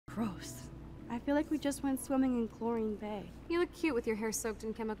Gross. I feel like we just went swimming in Chlorine Bay. You look cute with your hair soaked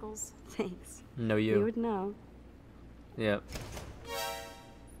in chemicals. Thanks. No, you. You would know. Yep.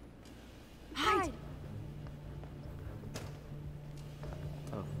 Hide!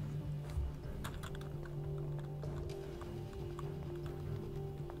 Oh.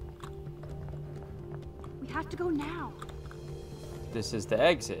 We have to go now. This is the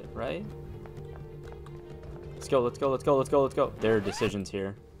exit, right? Let's go, let's go, let's go, let's go, let's go. There are decisions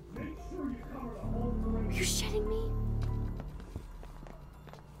here. Are you shitting me?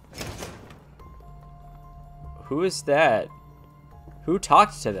 Who is that? Who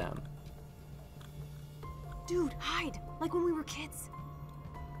talked to them? Dude, hide! Like when we were kids.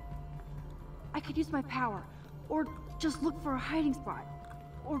 I could use my power. Or just look for a hiding spot.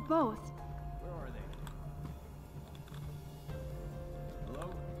 Or both. Where are they?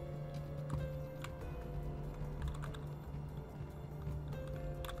 Hello?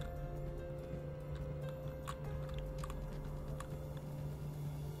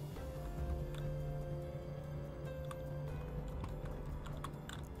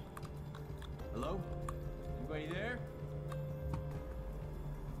 Hello? Anybody there?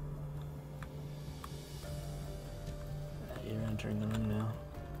 You're entering the room now.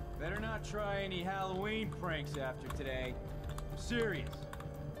 Better not try any Halloween pranks after today. I'm serious.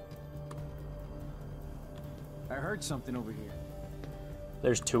 I heard something over here.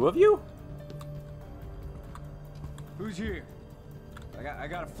 There's two of you? Who's here? I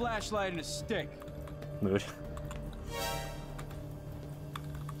got a flashlight and a stick. Mood.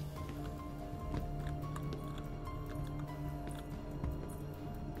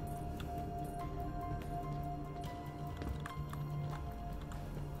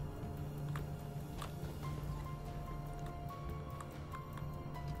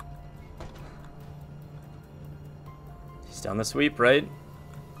 He's down the sweep, right?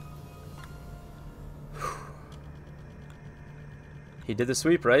 He did the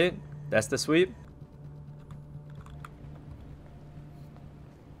sweep, right? That's the sweep?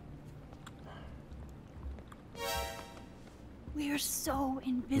 We are so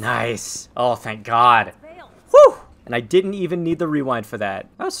invisible. Nice. Oh, thank God. Whew! And I didn't even need the rewind for that.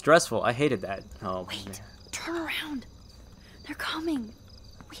 That was stressful. I hated that. Oh, Wait, man. turn around. They're coming.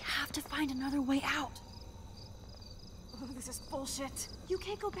 We have to find another way out. Oh, this is bullshit. You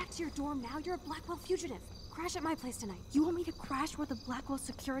can't go back to your dorm now. You're a Blackwell fugitive. Crash at my place tonight. You want me to crash where the Blackwell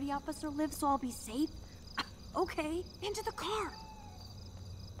security officer lives so I'll be safe? Okay. Into the car.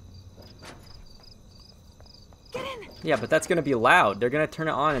 Get in. Yeah, but that's gonna be loud. They're gonna turn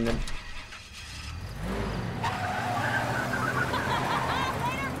it on and then...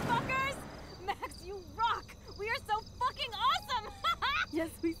 Later, fuckers! Max, you rock! We are so fucking awesome! Yes,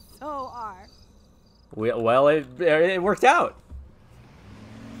 we so are. Well, it worked out.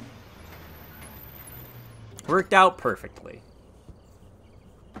 Worked out perfectly.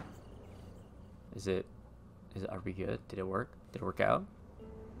 Are we good? Did it work? Did it work out?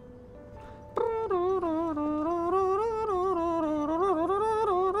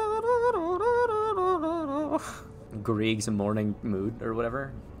 Grieg's morning mood or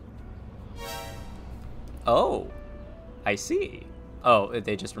whatever. Oh, I see. Oh,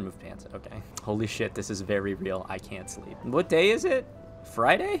 they just removed pants. Okay. Holy shit, this is very real. I can't sleep. What day is it?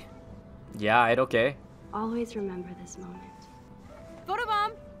 Friday? Yeah, okay. Always remember this moment.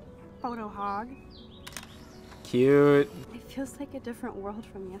 Photobomb! Photo hog. Cute. It feels like a different world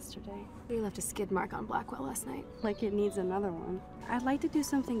from yesterday. We left a skid mark on Blackwell last night. Like it needs another one. I'd like to do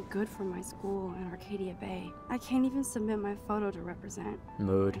something good for my school in Arcadia Bay. I can't even submit my photo to represent.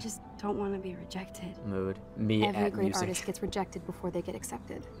 Mood. I just don't want to be rejected. Mood. Me Every at great music. artist gets rejected before they get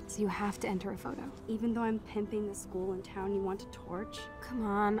accepted. So you have to enter a photo. Even though I'm pimping the school in town you want to torch? Come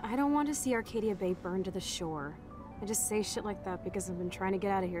on, I don't want to see Arcadia Bay burned to the shore. I just say shit like that because I've been trying to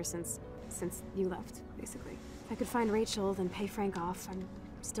get out of here since you left, basically. If I could find Rachel, then pay Frank off, I'm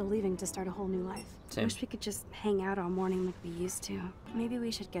still leaving to start a whole new life. I wish we could just hang out all morning like we used to. Maybe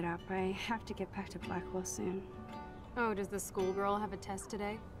we should get up. I have to get back to Blackwell soon. Oh, does the schoolgirl have a test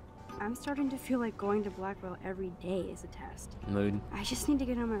today? I'm starting to feel like going to Blackwell every day is a test. Mood. I just need to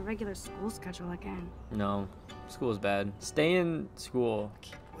get on my regular school schedule again. No. School is bad. Stay in school,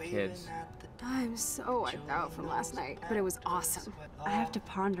 kids. I'm so wiped out from last night, but it was awesome. I have to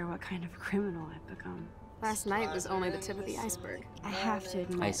ponder what kind of criminal I've become. Last night was only the tip of the iceberg. I have to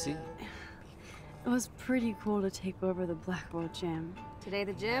admit. I see. It was pretty cool to take over the Blackwell gym. Today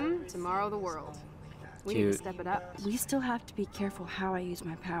the gym, tomorrow the world. We need to Cute. step it up. We still have to be careful how I use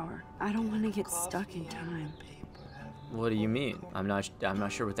my power. I don't want to get stuck in time. What do you mean? I'm not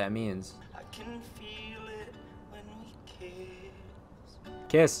sure what that means.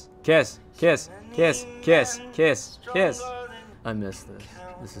 Kiss, kiss, kiss, kiss, kiss, kiss, kiss. I miss this.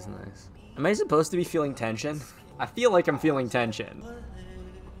 This is nice. Am I supposed to be feeling tension? I feel like I'm feeling tension.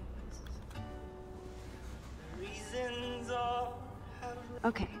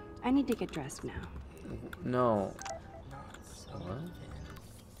 Okay, I need to get dressed now. No. What?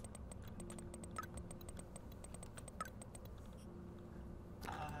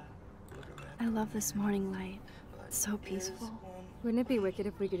 I love this morning light. It's so peaceful. Wouldn't it be wicked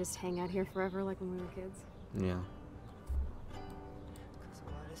if we could just hang out here forever like when we were kids? Yeah.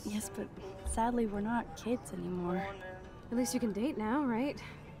 Yes, but sadly we're not kids anymore. At least you can date now, right?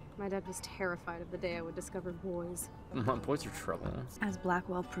 My dad was terrified of the day I would discover boys. Boys are trouble. As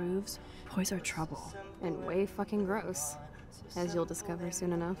Blackwell proves, boys are trouble. And way fucking gross. As you'll discover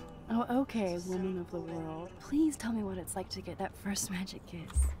soon enough. Oh, okay, woman of the world. Please tell me what it's like to get that first magic kiss.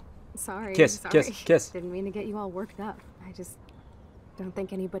 Sorry. Kiss, sorry. kiss, kiss. Didn't mean to get you all worked up. I just don't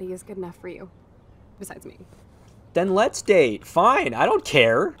think anybody is good enough for you. Besides me. Then let's date. Fine, I don't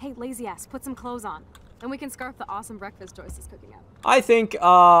care. Hey, lazy ass, put some clothes on. And we can scarf the awesome breakfast Joyce is cooking up. I think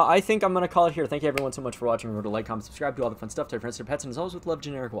I'm gonna call it here. Thank you everyone so much for watching. Remember to like, comment, subscribe, do all the fun stuff. Tell your friends, to your pets, and as always with love,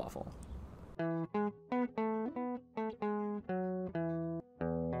 generic Waffle.